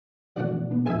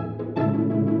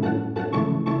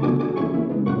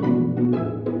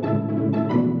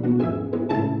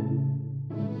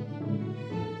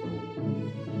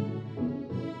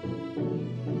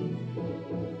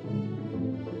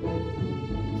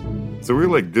So we're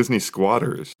like Disney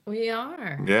squatters. We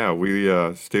are. Yeah, we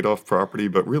stayed off property,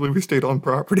 but really we stayed on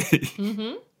property.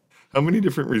 Mm-hmm. How many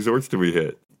different resorts did we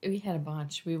hit? We had a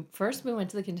bunch. We went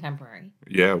to the Contemporary.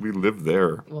 Yeah, we lived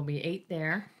there. Well, we ate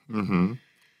there. Mm-hmm.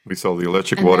 We saw the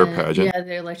electric And water then, pageant. Yeah,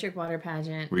 the electric water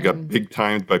pageant. We got big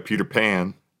timed by Peter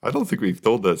Pan. I don't think we've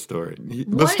told that story. Let's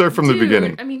What? start from the Dude,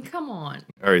 beginning. I mean, come on.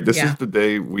 All right, this Yeah. is the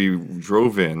day we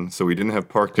drove in, so we didn't have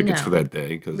park tickets No. for that day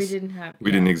because We didn't have.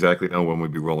 we didn't exactly know when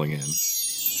we'd be rolling in.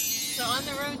 So on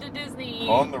the road to Disney.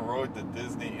 On the road to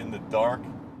Disney in the dark,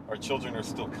 our children are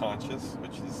still conscious,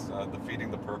 which is defeating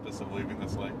the purpose of leaving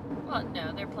this late. Well,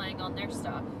 no, they're playing on their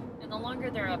stuff, and the longer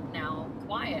they're up now,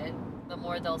 quiet, the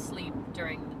more they'll sleep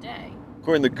during the day.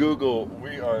 According to Google,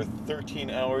 we are 13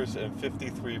 hours and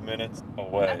 53 minutes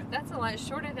away. That's a lot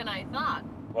shorter than I thought.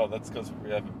 Well, that's because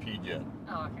we haven't peed yet.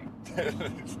 Oh, okay.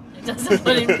 It doesn't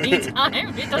put in pee time.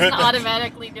 It doesn't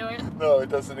automatically do it. No, it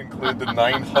doesn't include the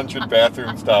 900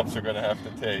 bathroom stops we're going to have to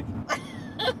take.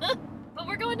 But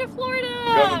we're going to Florida.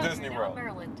 We're going to Disney We're now World. in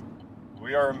Maryland.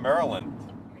 We are in Maryland.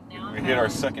 We're now in We hit our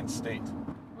Maryland. second state.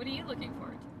 What are you looking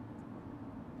forward to?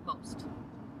 Most.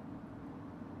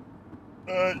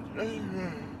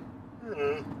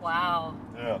 Wow.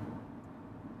 Yeah.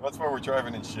 That's why we're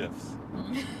driving in shifts.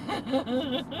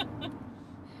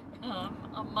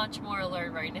 I'm much more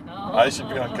alert right now. I should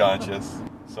be unconscious,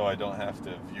 so I don't have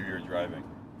to view your driving.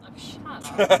 Oh,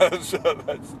 shut up. So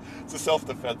it's a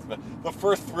self-defense. The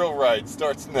first thrill ride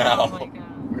starts now. Oh my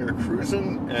god. We are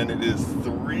cruising, and it is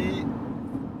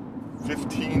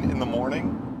 3:15 in the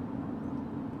morning,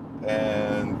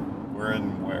 and we're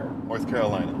in where? North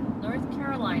Carolina. North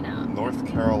Carolina. North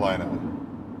Carolina,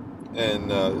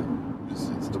 and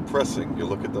it's depressing. You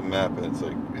look at the map, and it's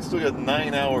like we still got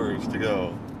 9 hours to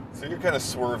go. So you're kind of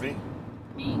swervy.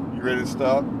 Me? You ready to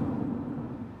stop?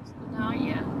 Not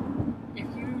yet. If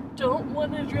you don't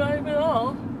want to drive at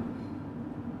all.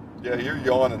 Yeah, you're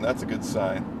yawning. That's a good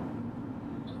sign.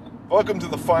 Welcome to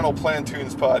the Final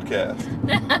Plantoons podcast.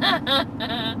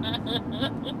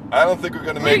 I don't think we're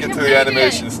going to make it to the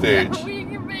animation stage. We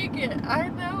can make it. I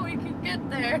know we can get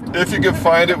there. If you can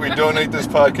find it, we donate this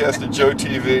podcast to Joe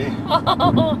TV.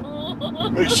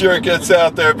 Make sure it gets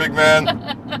out there, big man.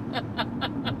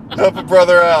 Help a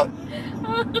brother out.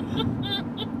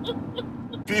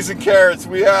 Peas and carrots,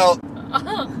 we out.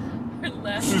 Her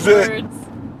last This is it. words.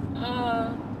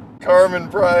 Carmen,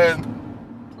 Brian,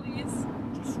 Please.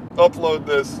 just upload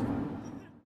this.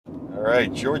 All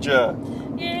right, Georgia.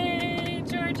 Yay,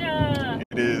 Georgia.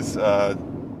 It is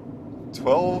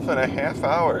 12 and a half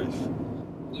hours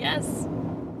Yes.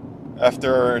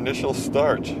 after our initial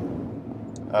start.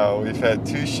 We've had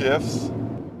 2 shifts,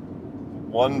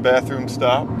 1 bathroom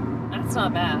stop, That's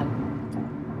not bad.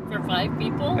 For 5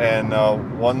 people? and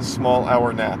 1 small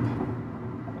hour nap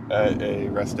at a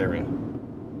rest area.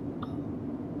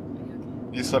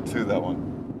 You slept through that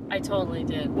one. I totally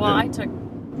did. Well, Yeah. I took...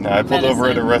 No, I pulled over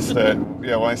at a Medicine. rest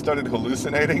yeah, when I started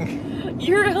hallucinating.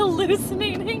 You're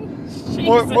hallucinating?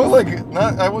 More Jesus. like,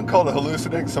 not, I wouldn't call it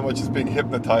hallucinating so much as being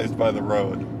hypnotized by the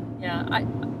road. Yeah,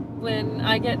 when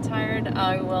I get tired,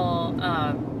 I will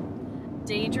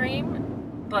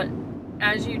daydream, but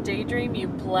as you daydream, you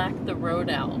black the road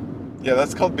out. Yeah,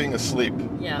 that's called being asleep.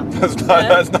 Yeah. That's not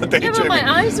Yeah, daydreaming. but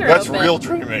my eyes are That's open. real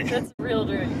dreaming. That's real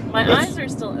dream. My That's- eyes are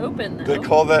still open, though. They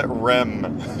call that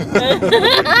REM.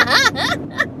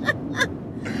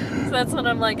 So that's when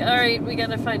I'm like, all right, we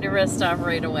gotta find a rest stop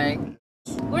right away.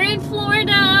 We're in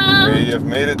Florida! We have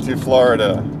made it to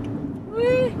Florida,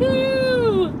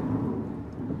 Woohoo!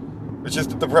 which is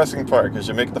the depressing part because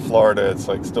you make it to Florida, it's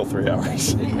like still 3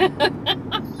 hours.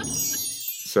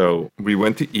 So we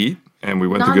went to eat, and we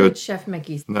went Not to go. at Chef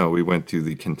Mickey's. No, we went to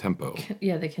the Contempo,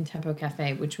 Yeah, the Contempo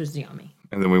Cafe, which was yummy.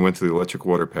 and then we went to the electric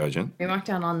water pageant. We walked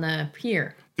down on the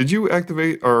pier. Did you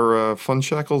activate our fun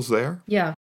shackles there?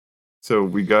 Yeah. So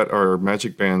we got our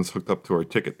magic bands hooked up to our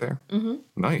ticket there. Mm-hmm.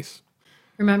 Nice.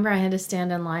 Remember, I had to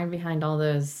stand in line behind all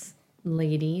those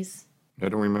ladies. I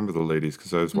don't remember the ladies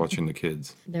because I was watching the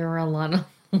kids. There were a lot of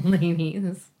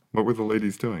ladies. What were the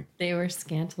ladies doing? They were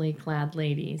scantily clad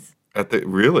ladies.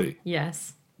 Really?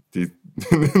 Yes. Do you-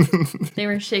 They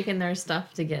were shaking their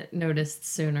stuff to get noticed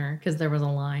sooner because there was a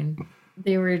line.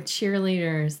 They were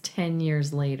cheerleaders 10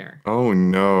 years later. Oh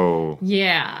no.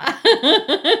 Yeah.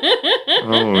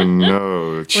 Oh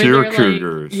no. Where Cheer they're like-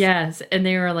 cougars. Yes, and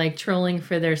they were like trolling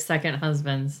for their second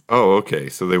husbands. Oh, okay.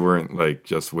 So they weren't like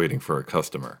just waiting for a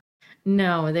customer.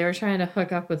 No, they were trying to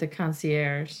hook up with a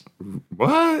concierge,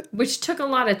 What? which took a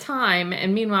lot of time.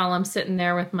 And meanwhile, I'm sitting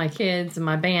there with my kids and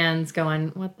my bands going,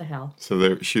 what the hell?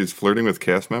 So she was flirting with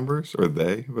cast members, or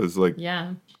they? It was like,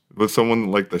 Yeah. Was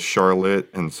someone like the Charlotte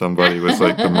and somebody was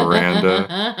like the Miranda?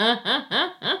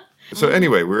 So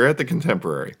anyway, we were at the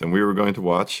Contemporary, and we were going to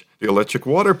watch the Electric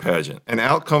Water Pageant. And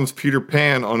out comes Peter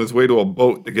Pan on his way to a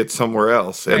boat to get somewhere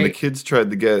else. And the Right. kids tried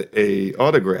to get a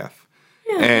autograph.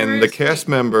 Yeah, And the where's- cast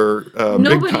member big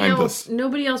nobody timed else. us.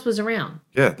 Nobody else was around.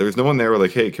 Yeah, there was no one there. We're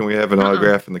like, hey, can we have an Uh-uh.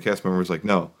 autograph? And the cast member was like,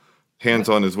 no. Pan's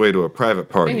on his way to a private And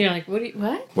party. you're like,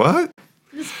 what? What?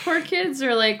 These poor kids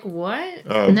are like, what?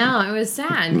 Um, No, it was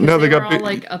sad. no, they they got were all big-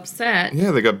 like upset. Yeah,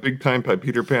 they got big time by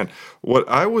Peter Pan. What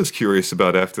I was curious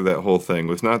about after that whole thing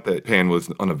was not that Pan was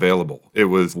unavailable. It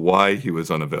was why he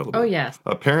was unavailable. Oh yes.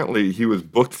 Apparently, he was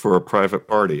booked for a private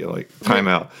party. Like, time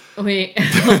out. Wait,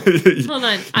 Hold hold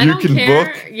on. I You don't can care.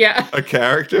 book Yeah. a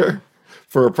character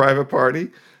for a private party.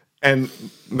 And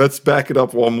let's back it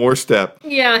up one more step.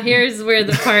 Yeah, here's where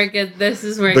the part gets. This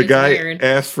is where it The gets guy weird.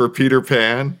 asked for Peter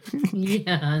Pan.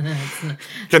 Yeah, that's not,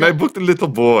 Can I book the little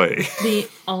boy? the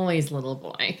always little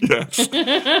boy. Yes.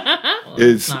 Well,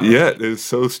 It's not yeah, really. it is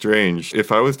so strange.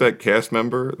 If I was that cast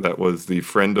member that was the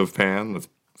friend of Pan, let's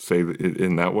say it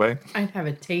in that way. I'd have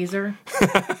a taser.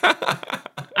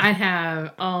 I'd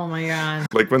have. Oh my god.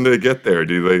 Like when they get there,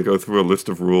 do they go through a list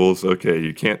of rules? Okay,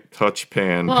 you can't touch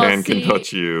Pan. Well, Pan see- can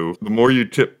touch you. The more you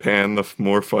tip Pan, the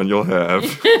more fun you'll have.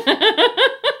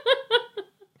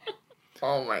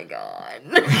 Oh my god.